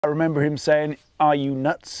I remember him saying, "Are you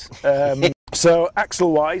nuts?" So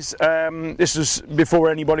axle wise, this was before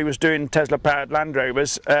anybody was doing Tesla powered Land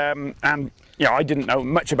Rovers, and you know, I didn't know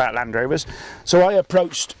much about Land Rovers, so I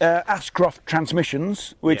approached Ashcroft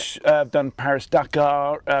Transmissions, which have done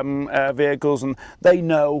Paris-Dakar vehicles, and they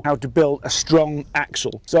know how to build a strong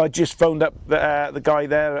axle. So I just phoned up the guy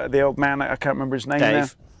there, the old man, I can't remember his name now.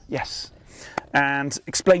 Dave. Yes. And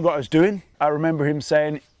explained what I was doing. I remember him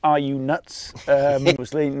saying, "Are you nuts?"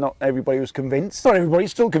 Obviously not everybody was convinced. Not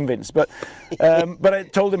everybody's still convinced, but I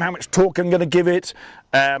told him how much torque I'm going to give it,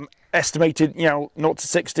 estimated, you know, 0 to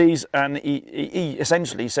 60s, and he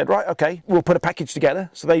essentially said, right, okay, we'll put a package together.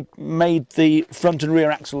 So they made the front and rear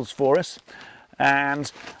axles for us, and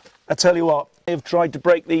I tell you what, they've tried to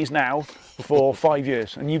break these now for 5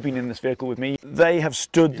 years, and you've been in this vehicle with me. They have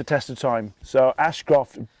stood the test of time. So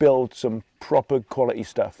Ashcroft build some proper quality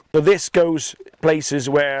stuff. So this goes places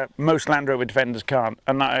where most Land Rover Defenders can't,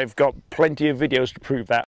 and I've got plenty of videos to prove that.